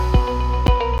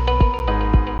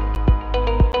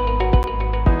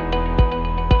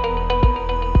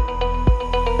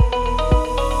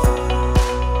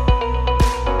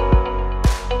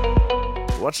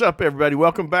What's up, everybody?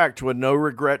 Welcome back to a No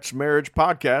Regrets Marriage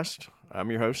podcast. I'm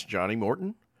your host, Johnny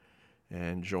Morton,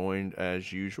 and joined,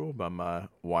 as usual, by my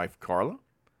wife, Carla.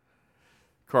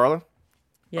 Carla,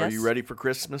 Yes. Are you ready for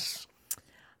Christmas?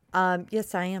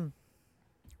 Yes, I am.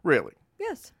 Really?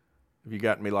 Yes. Have you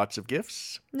gotten me lots of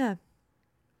gifts? No.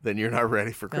 Then you're not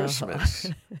ready for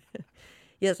Christmas.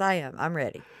 Yes, I am. I'm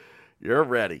ready. You're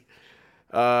ready.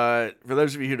 For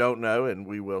those of you who don't know, and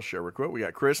we will share a quote, we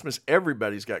got Christmas.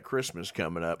 Everybody's got Christmas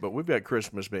coming up, but we've got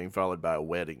Christmas being followed by a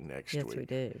wedding next week. Yes, we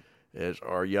do. As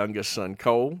our youngest son,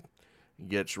 Cole,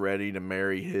 gets ready to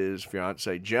marry his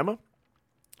fiancée, Gemma.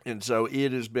 And so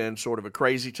it has been sort of a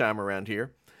crazy time around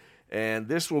here. And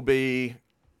this will be,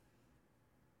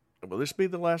 will this be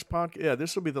the last podcast? Yeah,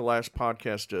 this will be the last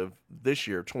podcast of this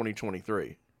year,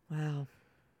 2023. Wow.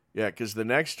 Yeah, because the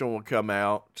next one will come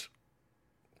out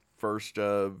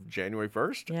January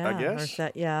 1st, Yeah. I guess.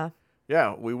 Yeah.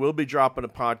 Yeah, we will be dropping a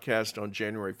podcast on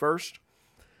January 1st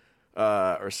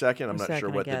or 2nd. I'm not sure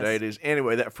what the date is.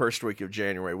 Anyway, that first week of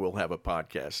January, we'll have a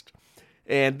podcast.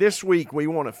 And this week, we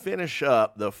want to finish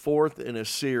up the fourth in a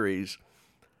series.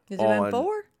 Has there been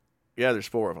 4? Yeah, there's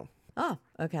 4 of them. Oh,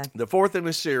 okay. The fourth in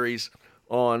a series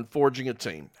on forging a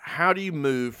team. How do you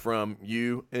move from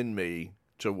you and me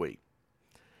to we?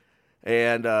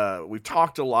 And we've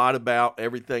talked a lot about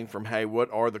everything from, hey,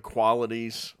 what are the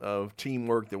qualities of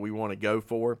teamwork that we want to go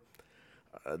for?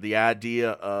 The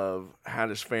idea of how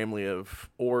does family of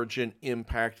origin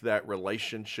impact that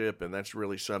relationship, and that's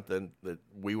really something that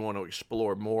we want to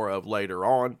explore more of later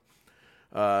on.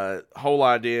 Whole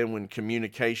idea when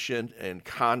communication and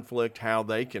conflict, how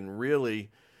they can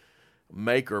really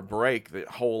make or break the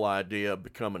whole idea of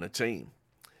becoming a team.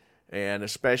 And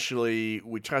especially,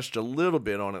 we touched a little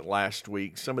bit on it last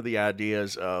week, some of the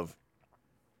ideas of,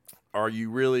 are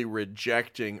you really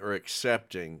rejecting or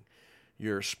accepting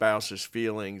your spouse's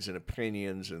feelings and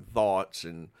opinions and thoughts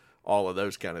and all of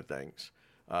those kind of things.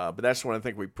 But that's when I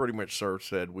think we pretty much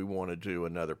said we want to do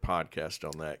another podcast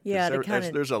on that. Yeah,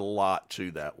 there's a lot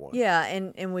to that one. Yeah,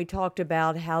 and we talked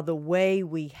about how the way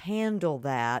we handle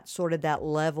that, sort of that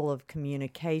level of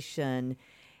communication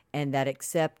and that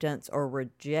acceptance or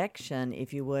rejection,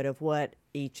 if you would, of what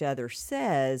each other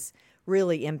says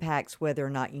really impacts whether or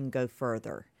not you can go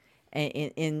further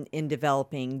in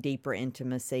developing deeper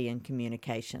intimacy and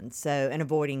communication. So, and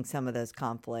avoiding some of those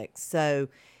conflicts. So,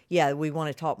 yeah, we want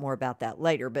to talk more about that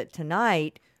later. But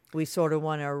tonight, we sort of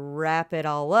want to wrap it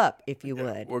all up, if you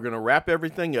would. We're going to wrap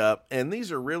everything up. And these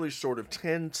are really sort of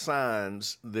 10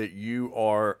 signs that you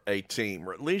are a team,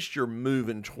 or at least you're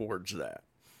moving towards that.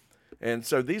 And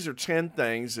so these are 10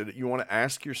 things that you want to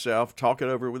ask yourself, talk it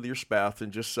over with your spouse,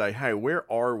 and just say, hey,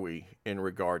 where are we in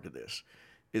regard to this?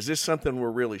 Is this something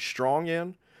we're really strong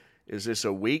in? Is this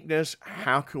a weakness?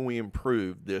 How can we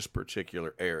improve this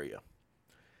particular area?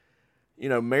 You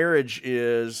know, marriage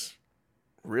is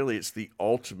really, it's the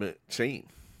ultimate team.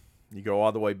 You go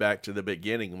all the way back to the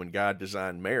beginning when God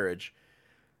designed marriage.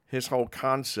 His whole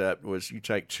concept was you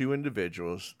take 2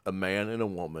 individuals, a man and a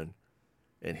woman,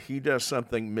 and he does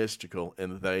something mystical,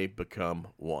 and they become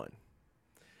one.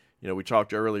 You know, we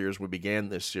talked earlier as we began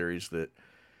this series that,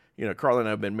 you know, Carla and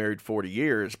I have been married 40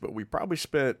 years, but we probably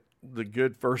spent the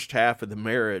good first half of the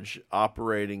marriage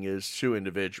operating as 2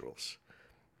 individuals.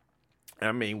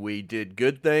 I mean, we did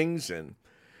good things, and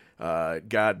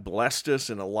God blessed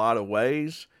us in a lot of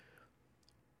ways,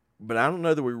 but I don't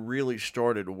know that we really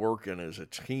started working as a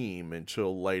team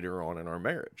until later on in our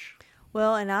marriage.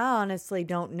 Well, and I honestly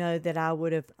don't know that I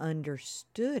would have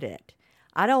understood it.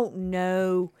 I don't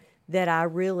know that I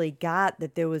really got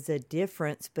that there was a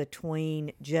difference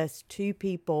between just 2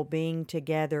 people being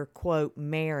together, quote,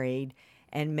 married,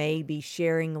 and maybe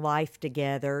sharing life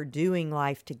together, doing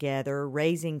life together,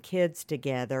 raising kids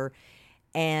together,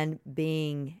 and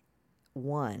being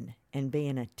one and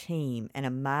being a team and a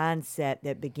mindset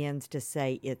that begins to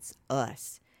say it's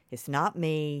us. It's not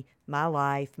me, my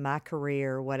life, my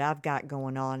career, what I've got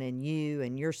going on, and you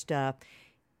and your stuff.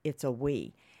 It's a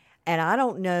we. And I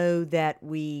don't know that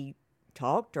we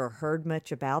talked or heard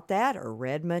much about that or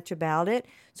read much about it.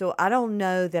 So I don't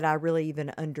know that I really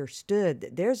even understood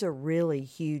that there's a really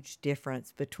huge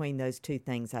difference between those 2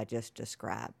 things I just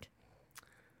described.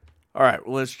 All right,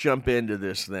 well, let's jump into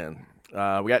this then. We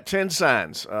got 10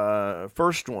 signs.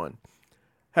 First one,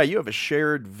 hey, you have a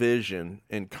shared vision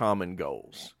and common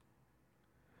goals.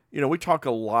 You know, we talk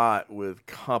a lot with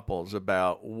couples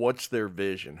about what's their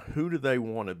vision. Who do they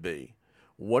want to be?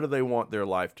 What do they want their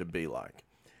life to be like?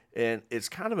 And it's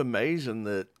kind of amazing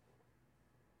that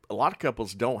a lot of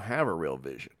couples don't have a real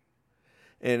vision.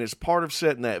 And as part of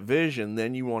setting that vision,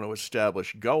 then you want to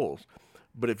establish goals.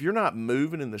 But if you're not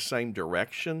moving in the same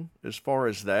direction as far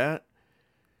as that,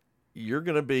 you're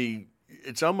going to be,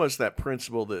 it's almost that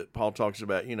principle that Paul talks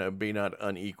about, be not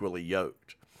unequally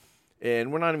yoked.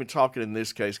 And we're not even talking in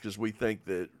this case because we think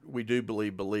that we do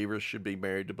believe believers should be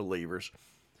married to believers.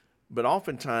 But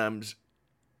oftentimes,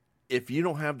 if you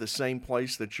don't have the same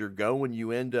place that you're going,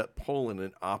 you end up pulling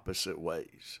in opposite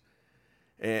ways.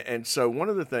 And so one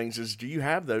of the things is, do you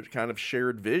have that kind of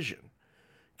shared vision?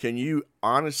 Can you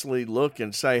honestly look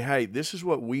and say, hey, this is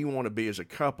what we want to be as a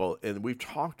couple, and we've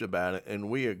talked about it, and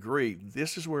we agree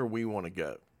this is where we want to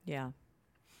go? Yeah.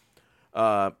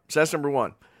 So that's number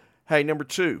one. Hey, number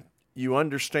two, you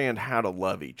understand how to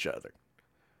love each other.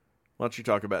 Why don't you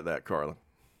talk about that, Carla?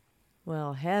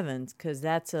 Well, heavens, because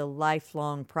that's a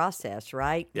lifelong process,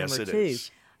 right? Yes, Number it two.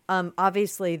 is.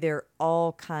 Obviously, they're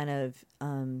all kind of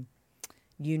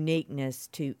uniqueness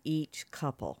to each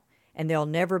couple. And there'll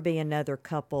never be another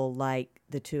couple like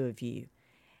the two of you.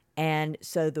 And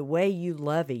so the way you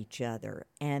love each other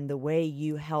and the way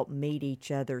you help meet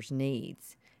each other's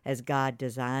needs as God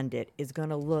designed it is going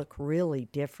to look really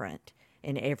different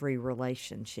in every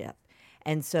relationship.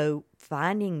 And so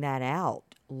finding that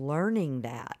out, learning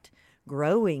that,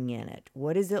 growing in it,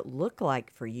 what does it look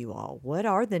like for you all? What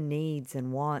are the needs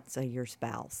and wants of your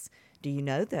spouse? Do you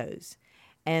know those?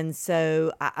 And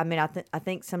so, I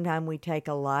think sometimes we take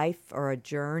a life or a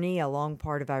journey, a long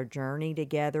part of our journey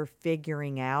together,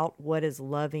 figuring out what does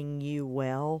loving you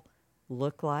well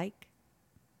look like.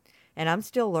 And I'm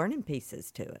still learning pieces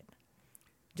to it.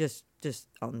 Just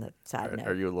on the side note.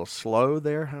 Are you a little slow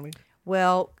there, honey?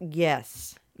 Well,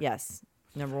 yes.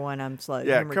 Number one, I'm slow.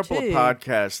 Yeah, Number a couple two, of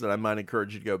podcasts that I might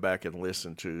encourage you to go back and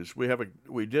listen to. Is we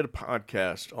did a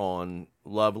podcast on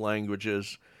love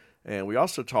languages. And we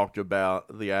also talked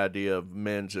about the idea of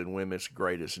men's and women's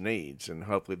greatest needs, and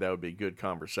hopefully that would be good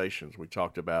conversations. We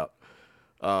talked about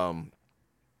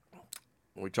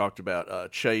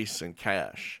Chase and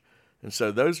Cash, and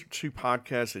so those are two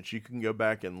podcasts that you can go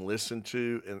back and listen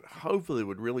to, and hopefully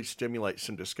would really stimulate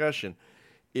some discussion.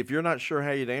 If you're not sure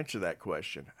how you'd answer that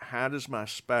question, how does my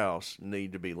spouse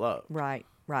need to be loved? Right.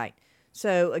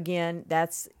 So again,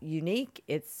 that's unique.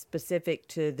 It's specific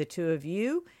to the two of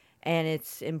you. And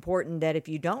it's important that if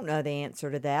you don't know the answer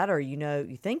to that, or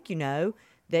you think you know,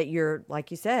 that you're,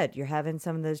 like you said, you're having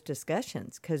some of those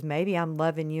discussions, because maybe I'm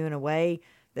loving you in a way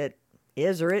that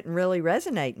is or isn't really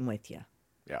resonating with you.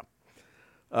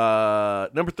 Yeah.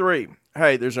 Number three,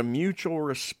 hey, there's a mutual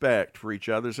respect for each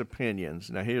other's opinions.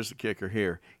 Now, here's the kicker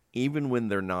here, even when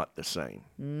they're not the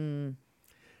same.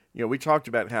 We talked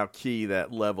about how key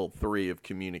that level 3 of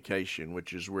communication,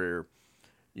 which is where,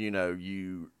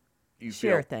 you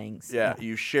share things. Yeah,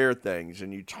 you share things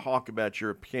and you talk about your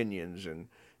opinions, and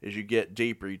as you get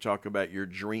deeper, you talk about your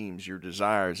dreams, your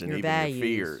desires, and your even values. your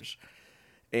fears.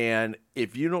 And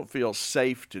if you don't feel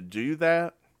safe to do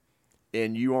that,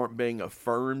 and you aren't being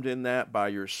affirmed in that by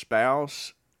your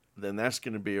spouse, then that's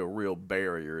going to be a real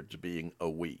barrier to being a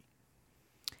we.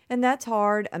 And that's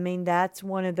hard. That's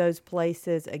one of those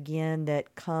places, again,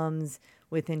 that comes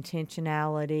with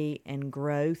intentionality and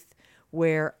growth,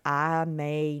 where I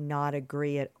may not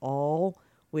agree at all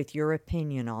with your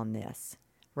opinion on this,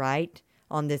 right?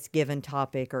 On this given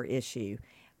topic or issue.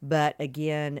 But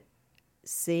again,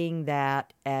 seeing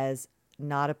that as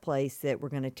not a place that we're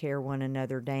going to tear one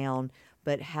another down,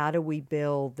 but how do we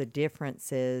build the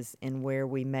differences in where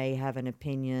we may have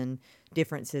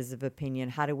differences of opinion?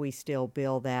 How do we still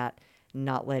build that,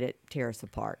 not let it tear us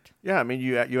apart? Yeah,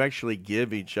 you actually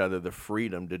give each other the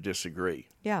freedom to disagree.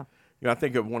 Yeah. I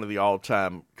think of one of the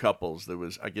all-time couples that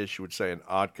was, I guess you would say, an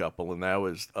odd couple, and that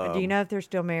was... do you know if they're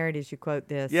still married as you quote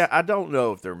this? Yeah, I don't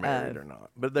know if they're married or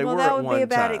not, but they were that at would one be a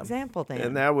bad time. example then.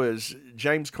 And that was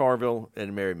James Carville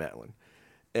and Mary Matlin.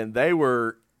 And they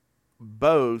were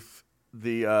both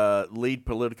the lead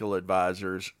political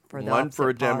advisors, one for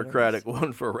a Democratic,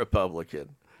 one for a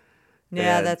Republican.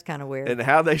 Yeah, that's kind of weird. And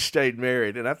how they stayed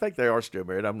married, and I think they are still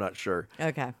married, I'm not sure.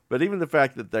 Okay. But even the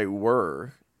fact that they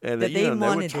were... And they they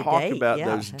would talk about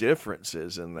yeah. those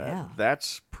differences, and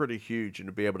that's pretty huge, and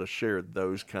to be able to share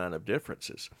those kind of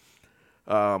differences.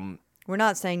 We're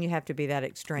not saying you have to be that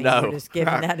extreme. No. We're just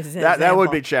giving that as an example. That would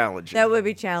be challenging. That would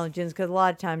be challenging, because a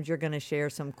lot of times you're going to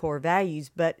share some core values,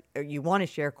 or you want to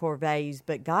share core values,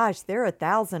 but gosh, there are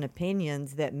 1,000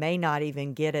 opinions that may not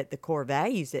even get at the core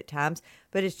values at times,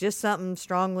 but it's just something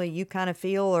strongly you kind of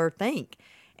feel or think,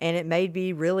 and it may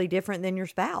be really different than your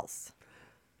spouse.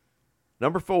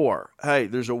 Number 4, hey,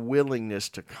 there's a willingness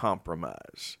to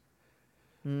compromise.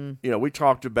 We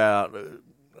talked about,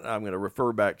 I'm going to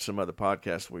refer back to some other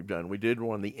podcasts we've done. We did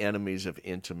one of the enemies of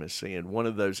intimacy, and one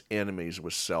of those enemies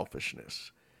was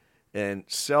selfishness. And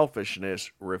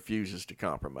selfishness refuses to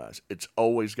compromise. It's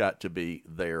always got to be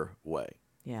their way.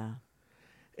 Yeah.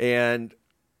 And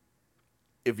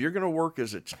if you're going to work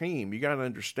as a team, you got to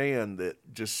understand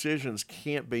that decisions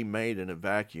can't be made in a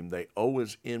vacuum. They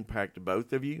always impact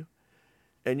both of you,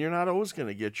 and you're not always going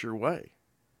to get your way.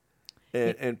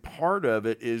 And part of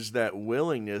it is that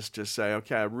willingness to say,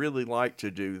 okay, I really like to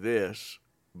do this,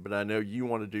 but I know you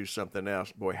want to do something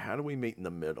else. Boy, how do we meet in the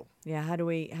middle? Yeah, how do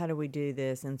we do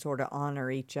this and sort of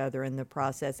honor each other in the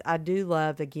process? I do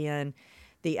love, again,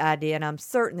 the idea, and I'm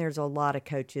certain there's a lot of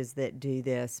coaches that do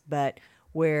this, but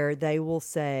where they will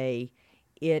say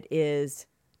it is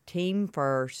team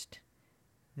first,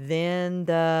 then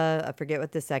I forget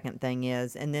what the second thing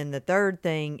is, and then the third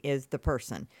thing is the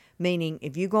person. Meaning,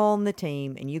 if you go on the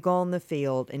team and you go on the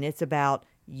field and it's about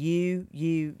you.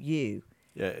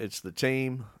 Yeah, it's the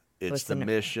team, it's the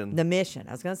mission. The mission.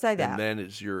 I was going to say that. And then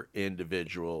it's your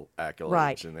individual accolades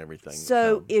right. and everything.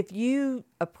 So if you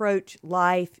approach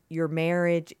life, your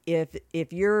marriage,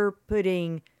 if you're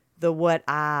putting the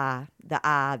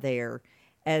I there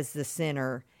as the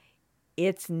center,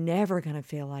 it's never going to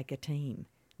feel like a team.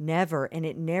 Never. And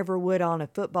it never would on a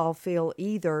football field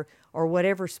either, or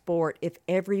whatever sport, if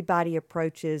everybody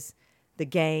approaches the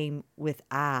game with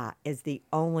I as the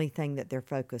only thing that they're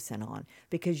focusing on.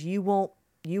 Because you won't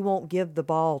give the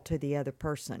ball to the other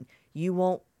person. You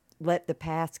won't let the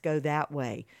pass go that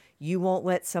way. You won't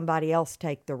let somebody else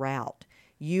take the route.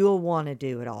 You'll want to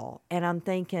do it all. And I'm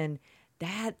thinking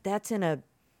that's in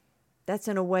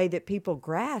a way that people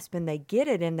grasp and they get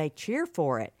it and they cheer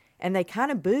for it. And they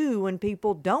kind of boo when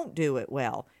people don't do it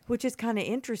well, which is kind of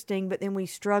interesting, but then we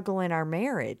struggle in our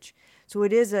marriage. So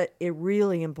it is a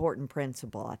really important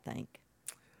principle, I think.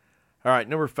 All right,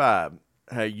 number 5.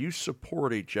 Hey, you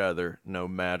support each other no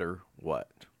matter what.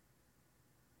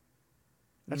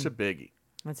 That's a biggie.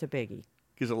 That's a biggie.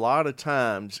 Because a lot of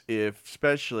times,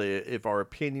 especially if our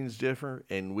opinions differ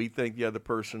and we think the other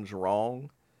person's wrong,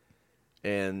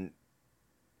 and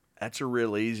that's a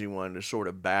real easy one to sort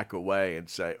of back away and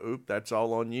say, oop, that's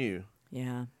all on you.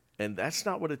 Yeah. And that's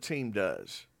not what a team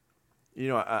does. You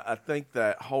know, I think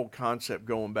that whole concept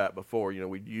going back before,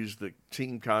 we use the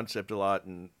team concept a lot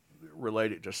and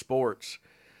relate it to sports.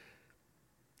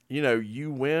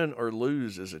 You win or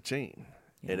lose as a team.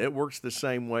 Yeah. And it works the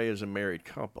same way as a married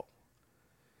couple.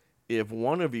 If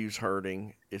one of you's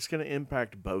hurting, it's going to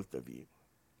impact both of you.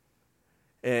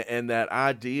 And that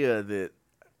idea that,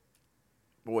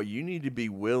 boy, you need to be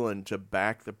willing to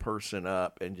back the person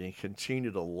up and to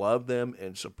continue to love them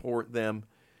and support them,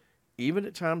 even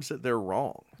at times that they're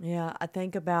wrong. Yeah, I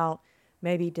think about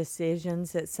maybe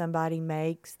decisions that somebody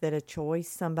makes, that a choice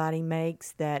somebody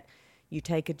makes, that you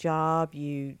take a job,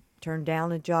 you turn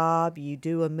down a job, you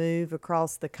do a move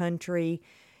across the country,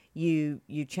 you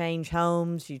change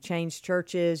homes, you change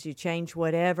churches, you change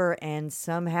whatever, and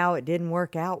somehow it didn't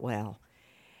work out well.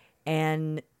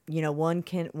 And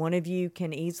one of you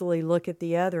can easily look at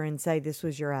the other and say, this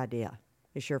was your idea.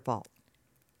 It's your fault.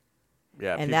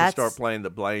 Yeah, and people start playing the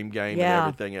blame game and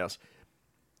everything else.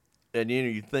 And,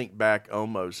 you think back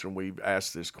almost, and we've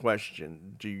asked this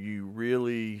question, do you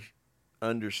really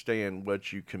understand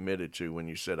what you committed to when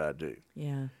you said I do?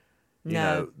 Yeah.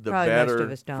 The better, most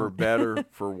of us don't. For better,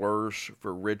 for worse,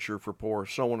 for richer, for poor,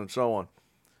 so on and so on.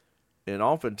 And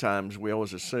oftentimes we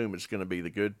always assume it's going to be the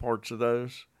good parts of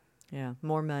those. Yeah,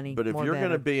 more money. But if you're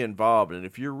going to be involved, and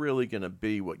if you're really going to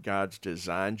be what God's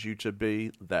designed you to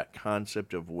be, that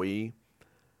concept of we,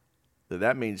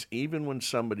 that means even when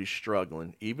somebody's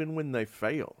struggling, even when they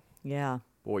fail, yeah,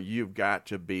 boy, you've got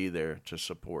to be there to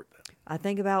support them. I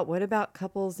think about, what about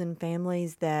couples and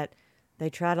families that they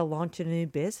try to launch a new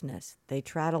business? They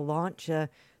try to launch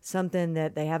something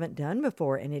that they haven't done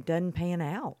before, and it doesn't pan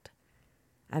out.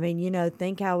 I mean,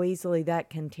 think how easily that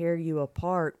can tear you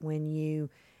apart when you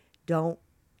don't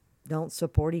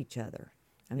support each other.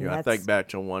 I mean, I think back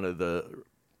to one of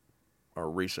our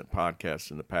recent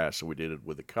podcasts in the past. So we did it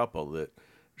with a couple that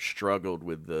struggled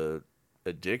with the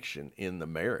addiction in the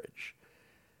marriage,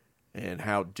 and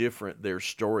how different their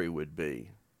story would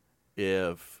be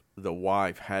if the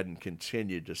wife hadn't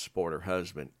continued to support her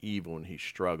husband even when he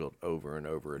struggled over and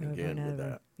over again with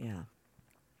that. Yeah.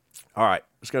 All right,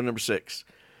 let's go to number 6.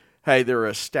 Hey, there are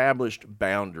established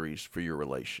boundaries for your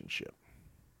relationship.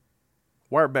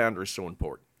 Why are boundaries so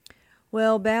important?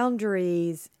 Well,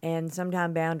 boundaries, and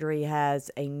sometimes boundary has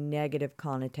a negative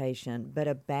connotation, but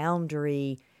a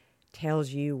boundary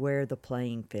tells you where the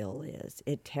playing field is.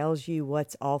 It tells you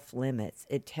what's off limits.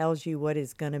 It tells you what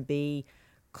is going to be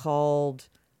called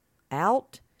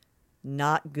out,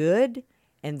 not good,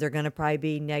 And they're going to probably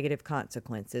be negative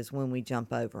consequences when we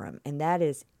jump over them. And that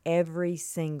is every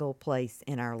single place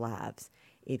in our lives.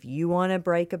 If you want to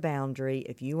break a boundary,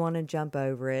 if you want to jump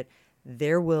over it,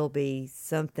 there will be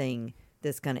something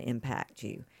that's going to impact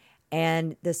you.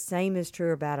 And the same is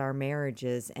true about our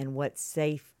marriages and what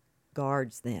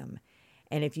safeguards them.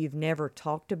 And if you've never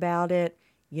talked about it,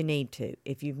 you need to.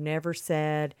 If you've never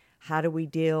said, how do we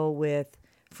deal with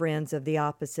friends of the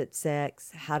opposite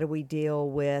sex? How do we deal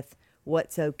with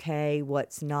what's okay,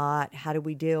 what's not? How do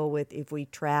we deal with if we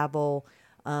travel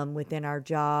within our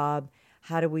job?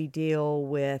 How do we deal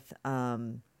with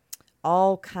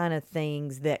all kind of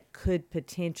things that could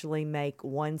potentially make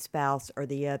one spouse or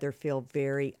the other feel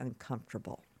very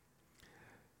uncomfortable?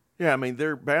 Yeah, I mean,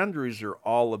 their boundaries are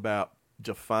all about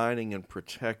defining and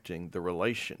protecting the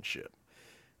relationship.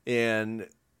 And,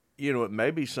 it may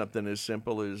be something as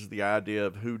simple as the idea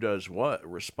of who does what,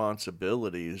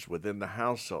 responsibilities within the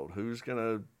household. Who's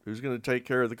gonna take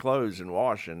care of the clothes and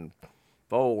wash and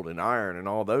fold and iron and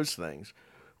all those things.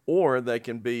 Or they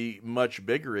can be much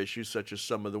bigger issues, such as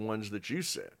some of the ones that you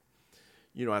said.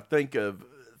 I think of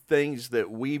things that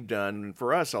we've done. And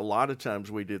for us, a lot of times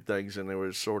we did things and it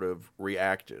was sort of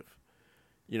reactive.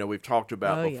 We've talked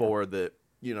about Oh, yeah. before that,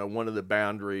 one of the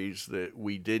boundaries that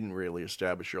we didn't really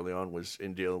establish early on was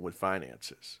in dealing with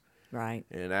finances. Right.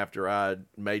 And after I'd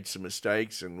made some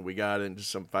mistakes and we got into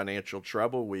some financial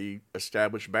trouble, we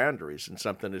established boundaries. And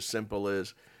something as simple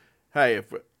as, hey,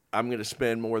 if I'm going to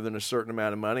spend more than a certain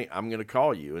amount of money, I'm going to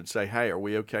call you and say, hey, are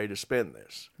we okay to spend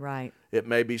this? Right. It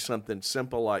may be something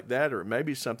simple like that, or it may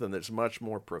be something that's much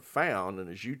more profound. And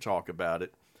as you talk about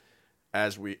it,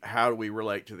 how do we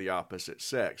relate to the opposite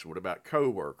sex? What about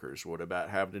coworkers? What about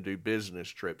having to do business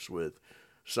trips with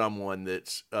someone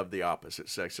that's of the opposite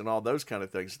sex and all those kind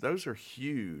of things? Those are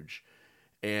huge.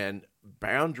 And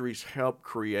boundaries help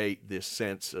create this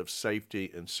sense of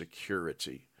safety and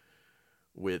security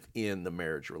within the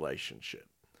marriage relationship.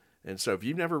 And so if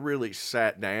you've never really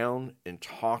sat down and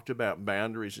talked about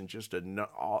boundaries and just,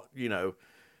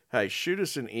 hey, shoot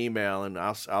us an email and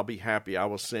I'll be happy. I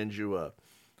will send you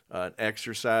an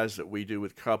exercise that we do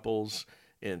with couples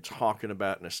in talking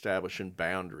about and establishing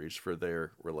boundaries for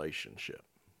their relationship.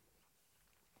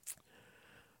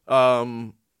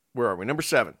 Where are we? Number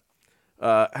 7.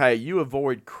 Hey, you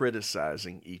avoid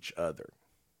criticizing each other.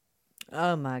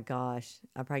 Oh my gosh.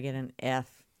 I'll probably get an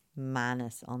F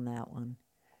minus on that one.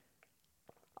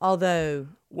 Although,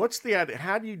 What's the idea?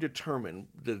 How do you determine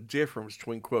the difference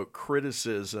between, quote,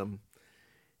 criticism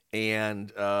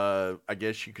and I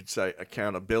guess you could say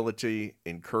accountability,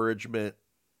 encouragement,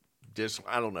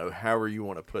 I don't know, however you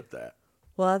want to put that.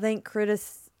 well, I think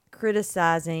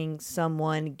criticizing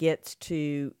someone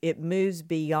it moves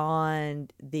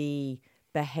beyond the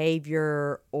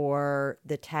behavior or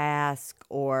the task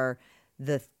or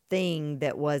the thing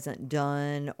that wasn't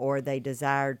done or they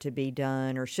desired to be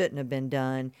done or shouldn't have been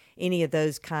done. Any of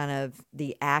those kind of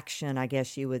the action, I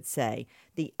guess you would say.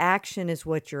 The action is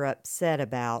what you're upset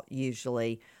about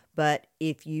usually. But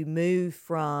if you move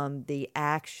from the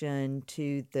action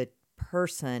to the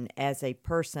person as a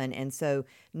person, and so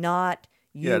not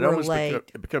you relate.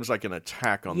 It becomes like an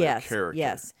attack on Yes, that character.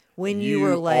 yes. When You you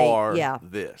relate, are yeah,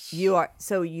 this. you are.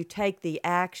 So you take the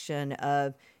action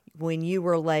of when you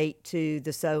relate to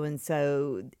the so and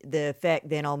so, the effect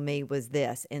then on me was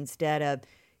this, instead of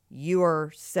you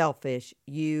are selfish,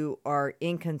 you are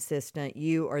inconsistent,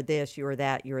 you are this, you are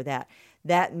that, you are that.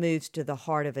 That moves to the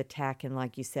heart of attacking,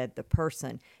 like you said, the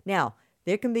person. Now,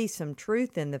 there can be some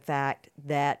truth in the fact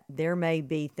that there may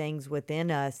be things within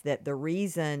us that the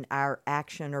reason our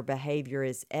action or behavior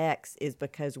is X is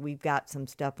because we've got some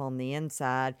stuff on the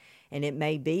inside, and it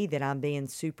may be that I'm being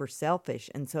super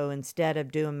selfish. And so instead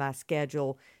of doing my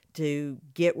schedule to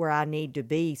get where I need to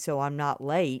be so I'm not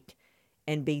late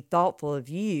and be thoughtful of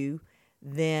you,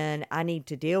 then I need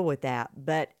to deal with that.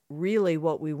 But really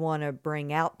what we want to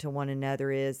bring out to one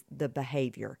another is the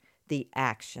behavior, the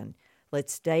action.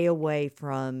 Let's stay away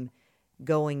from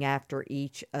going after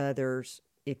each other's,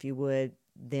 if you would,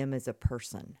 them as a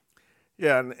person.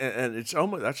 Yeah, and it's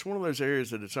almost, that's one of those areas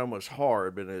that it's almost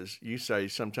hard, but as you say,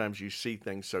 sometimes you see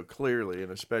things so clearly,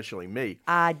 and especially me.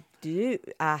 I do.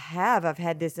 I've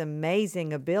had this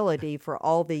amazing ability for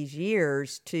all these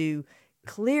years to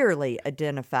clearly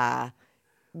identify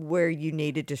where you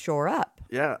needed to shore up.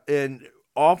 Yeah, and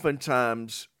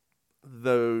oftentimes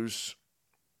those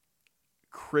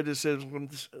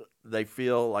criticisms, they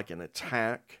feel like an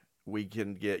attack. We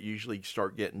can usually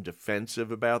start getting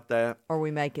defensive about that. Or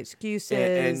we make excuses.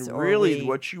 And really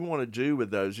what you want to do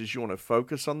with those is you want to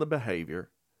focus on the behavior,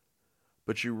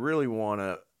 but you really want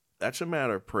to that's a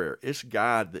matter of prayer. It's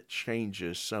God that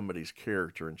changes somebody's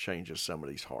character and changes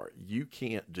somebody's heart. You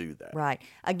can't do that. Right.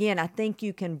 Again, I think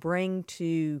you can bring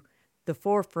to the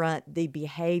forefront the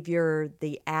behavior,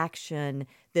 the action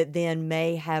that then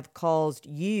may have caused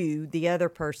you, the other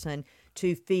person,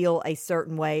 to feel a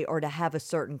certain way or to have a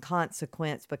certain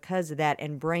consequence because of that,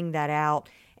 and bring that out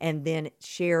and then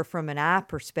share from an I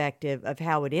perspective of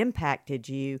how it impacted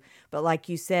you. But like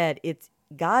you said, it's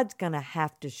God's going to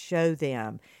have to show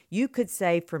them. You could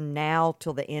say from now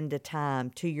till the end of time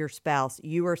to your spouse,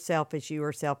 you are selfish, you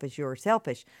are selfish, you are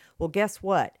selfish. Well, guess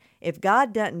what? If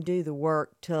God doesn't do the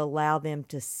work to allow them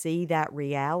to see that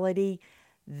reality,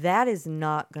 that is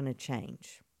not going to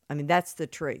change. I mean, that's the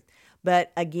truth.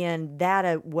 But again, that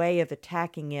a way of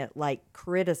attacking it, like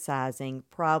criticizing,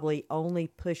 probably only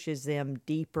pushes them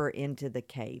deeper into the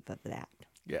cave of that.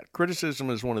 Yeah, criticism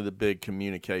is one of the big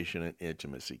communication and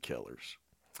intimacy killers.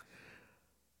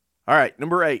 All right,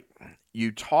 number 8,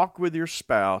 you talk with your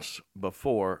spouse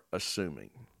before assuming.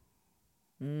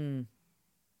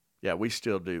 Yeah, we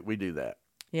still do. We do that.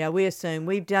 Yeah, we assume.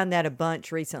 We've done that a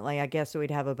bunch recently. I guess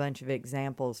we'd have a bunch of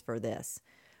examples for this.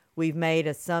 We've made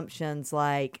assumptions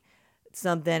like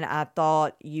something I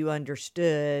thought you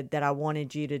understood that I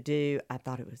wanted you to do. I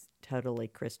thought it was totally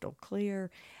crystal clear,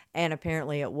 and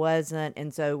apparently it wasn't.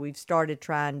 And so we've started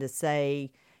trying to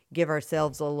give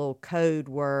ourselves a little code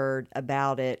word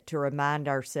about it to remind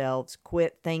ourselves,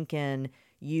 quit thinking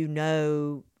you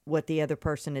know what the other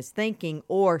person is thinking,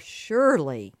 or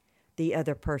surely the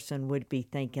other person would be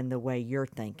thinking the way you're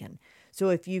thinking. So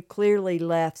if you clearly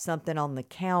left something on the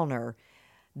counter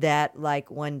that,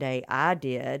 like one day I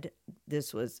did,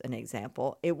 this was an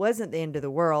example, it wasn't the end of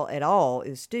the world at all, it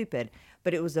was stupid,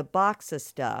 but it was a box of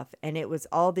stuff, and it was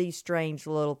all these strange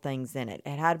little things in it.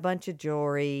 It had a bunch of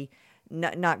jewelry,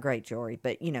 not great jewelry,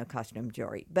 but, costume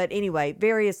jewelry. But anyway,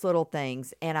 various little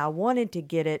things. And I wanted to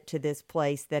get it to this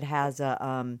place that has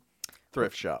a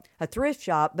thrift shop. A thrift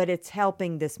shop, but it's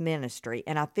helping this ministry.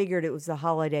 And I figured it was the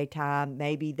holiday time.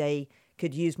 Maybe they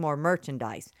could use more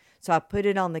merchandise. So I put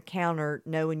it on the counter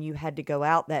knowing you had to go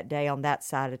out that day on that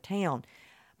side of town.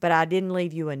 But I didn't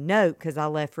leave you a note because I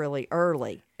left really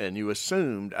early. And you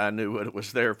assumed I knew what it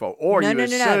was there for. Or you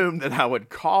assumed that I would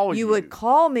call you. You would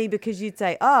call me because you'd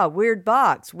say, weird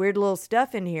box, weird little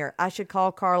stuff in here. I should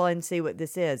call Carla and see what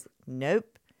this is.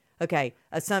 Nope. Okay,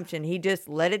 assumption. He just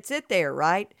let it sit there,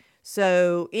 right?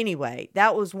 So anyway,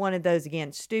 that was one of those,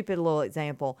 again, stupid little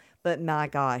example. But my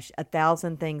gosh,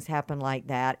 1,000 things happen like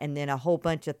that. And then a whole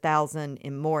bunch of 1,000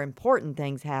 and more important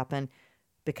things happen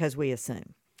because we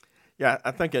assume. Yeah,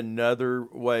 I think another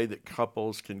way that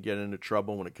couples can get into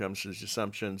trouble when it comes to these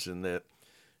assumptions, and that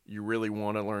you really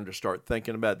want to learn to start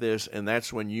thinking about this, and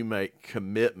that's when you make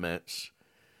commitments,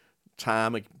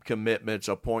 time commitments,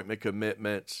 appointment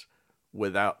commitments,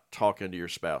 without talking to your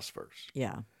spouse first.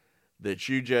 Yeah. That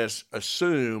you just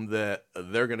assume that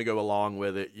they're going to go along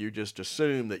with it. You just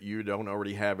assume that you don't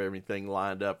already have everything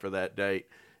lined up for that date.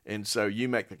 And so you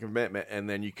make the commitment, and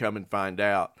then you come and find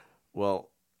out, well,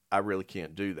 I really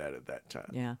can't do that at that time.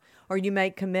 Yeah. Or you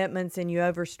make commitments and you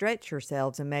overstretch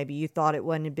yourselves, and maybe you thought it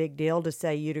wasn't a big deal to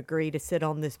say you'd agree to sit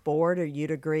on this board or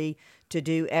you'd agree to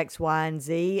do X, Y, and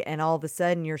Z, and all of a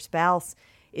sudden your spouse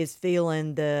is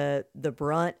feeling the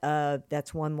brunt of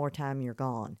that's one more time you're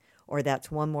gone, or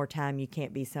that's one more time you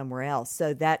can't be somewhere else.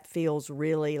 So that feels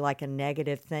really like a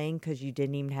negative thing because you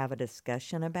didn't even have a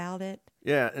discussion about it.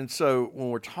 Yeah, and so when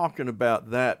we're talking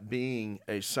about that being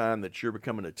a sign that you're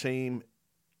becoming a team,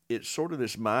 it's sort of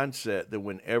this mindset that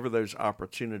whenever those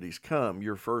opportunities come,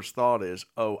 your first thought is,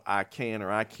 oh, I can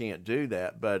or I can't do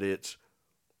that, but it's,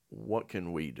 what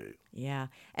can we do? Yeah,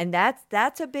 and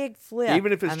that's a big flip.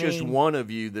 Even if it's just one of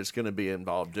you that's going to be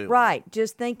involved doing it. Right,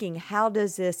 just thinking, how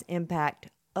does this impact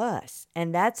us?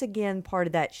 And that's, again, part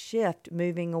of that shift,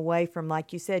 moving away from,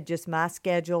 like you said, just my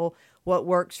schedule, what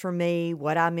works for me,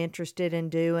 what I'm interested in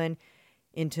doing,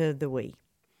 into the we.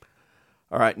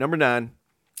 All right, number 9.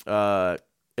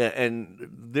 And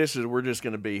this is, we're just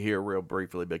going to be here real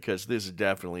briefly because this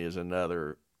definitely is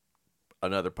another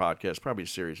podcast, probably a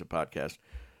series of podcasts,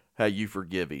 how you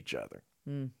forgive each other.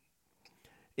 And,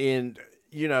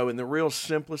 in the real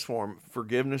simplest form,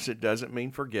 forgiveness, it doesn't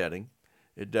mean forgetting.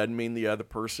 It doesn't mean the other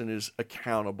person is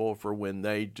accountable for when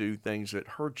they do things that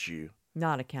hurt you.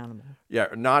 Not accountable. Yeah,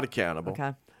 not accountable.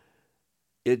 Okay.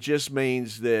 It just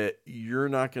means that you're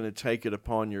not going to take it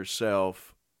upon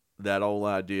yourself, that old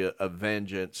idea of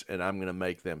vengeance, and I'm going to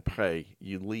make them pay.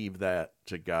 You leave that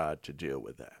to God to deal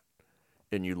with that.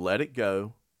 And you let it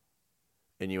go,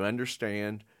 and you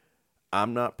understand,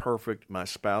 I'm not perfect, my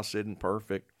spouse isn't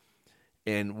perfect,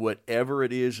 and whatever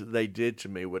it is they did to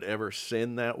me, whatever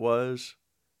sin that was,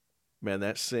 man,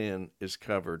 that sin is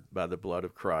covered by the blood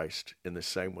of Christ in the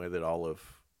same way that all of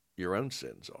your own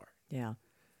sins are. Yeah.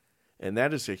 And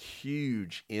that is a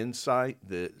huge insight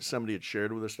that somebody had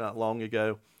shared with us not long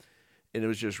ago. And it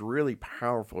was just really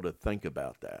powerful to think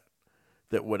about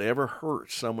that whatever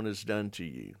hurt someone has done to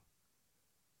you,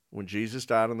 when Jesus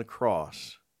died on the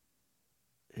cross,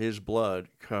 his blood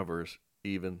covers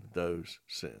even those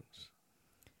sins.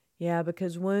 Yeah,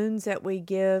 because wounds that we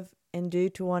give and do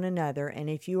to one another, and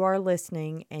if you are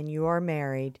listening and you are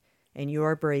married and you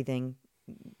are breathing,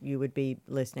 you would be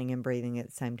listening and breathing at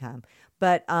the same time.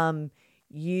 But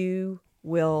you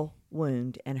will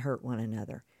wound and hurt one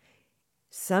another.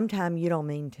 Sometimes you don't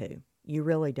mean to. You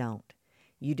really don't.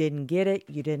 You didn't get it.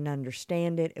 You didn't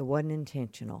understand it. It wasn't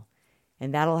intentional.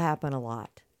 And that'll happen a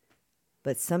lot.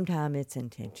 But sometimes it's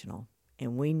intentional.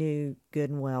 And we knew good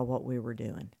and well what we were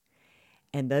doing.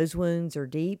 And those wounds are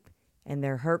deep, and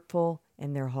they're hurtful,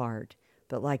 and they're hard.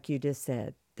 But like you just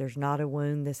said, there's not a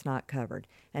wound that's not covered.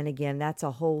 And again, that's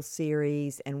a whole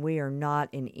series, and we are not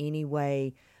in any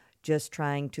way just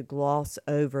trying to gloss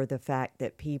over the fact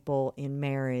that people in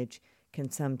marriage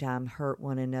can sometimes hurt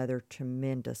one another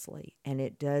tremendously. And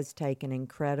it does take an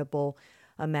incredible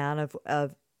amount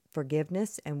of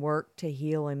forgiveness and work to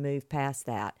heal and move past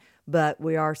that. But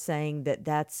we are saying that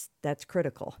that's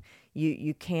critical.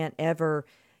 You can't ever,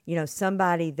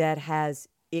 somebody that has,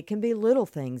 it can be little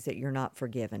things that you're not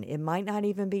forgiven. It might not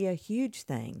even be a huge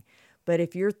thing. But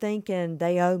if you're thinking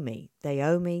they owe me,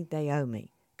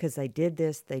 because they did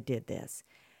this,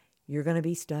 you're going to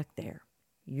be stuck there.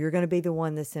 You're going to be the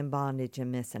one that's in bondage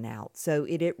and missing out. So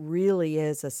it really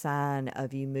is a sign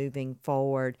of you moving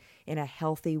forward in a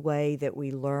healthy way that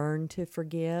we learn to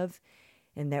forgive,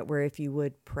 and that we're, if you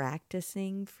would,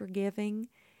 practicing forgiving.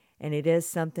 And it is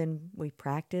something we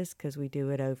practice because we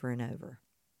do it over and over.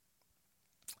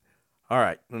 All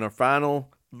right. And our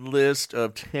final list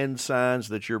of 10 signs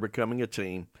that you're becoming a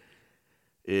team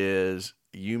is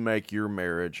you make your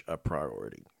marriage a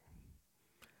priority.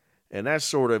 And that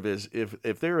sort of is,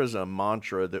 if there is a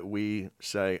mantra that we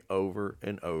say over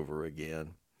and over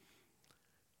again,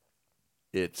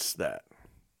 it's that.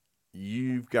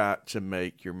 You've got to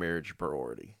make your marriage a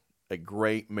priority. A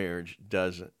great marriage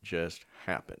doesn't just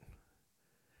happen.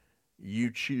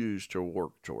 You choose to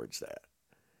work towards that.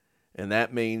 And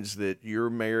that means that your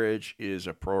marriage is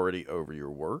a priority over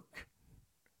your work.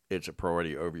 It's a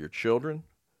priority over your children.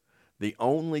 The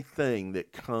only thing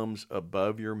that comes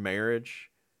above your marriage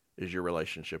is your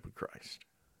relationship with Christ.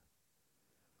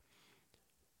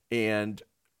 And,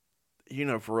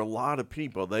 for a lot of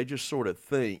people, they just sort of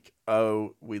think,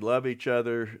 oh, we love each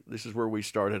other. This is where we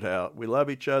started out. We love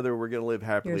each other. We're going to live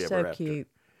happily ever after. You're so cute.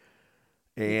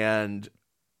 And,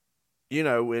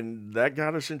 and that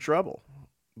got us in trouble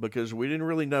because we didn't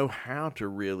really know how to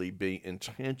really be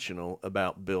intentional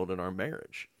about building our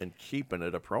marriage and keeping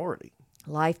it a priority.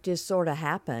 Life just sort of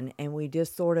happened, and we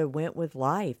just sort of went with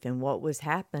life and what was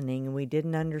happening, and we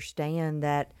didn't understand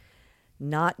that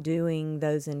not doing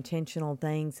those intentional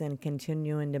things and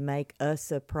continuing to make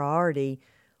us a priority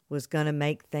was going to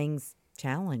make things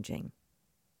challenging.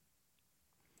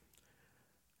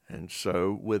 And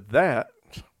so with that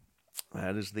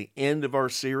is the end of our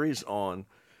series on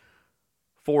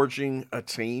forging a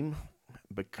team,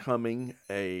 becoming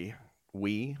a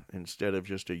we instead of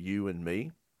just a you and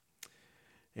me.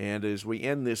 And as we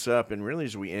end this up, and really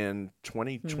as we end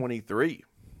 2023,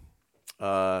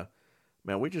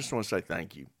 man, we just want to say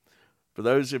thank you. For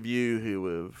those of you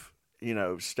who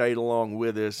have, stayed along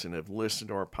with us and have listened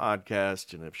to our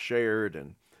podcast and have shared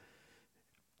and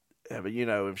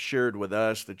have shared with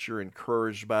us that you're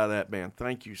encouraged by that, man,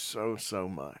 thank you so, so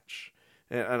much.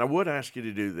 And I would ask you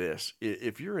to do this.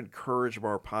 If you're encouraged by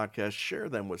our podcast, share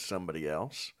them with somebody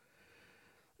else.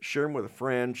 Share them with a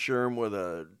friend, share them with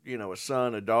a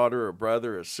son, a daughter, a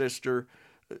brother, a sister,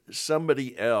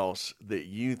 somebody else that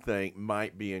you think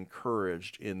might be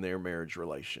encouraged in their marriage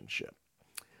relationship.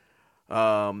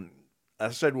 I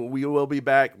said, well, we will be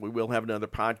back. We will have another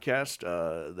podcast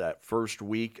that first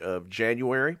week of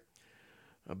January.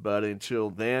 But until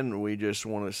then, we just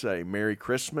want to say Merry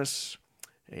Christmas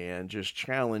and just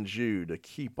challenge you to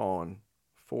keep on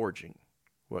forging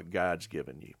what God's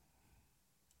given you.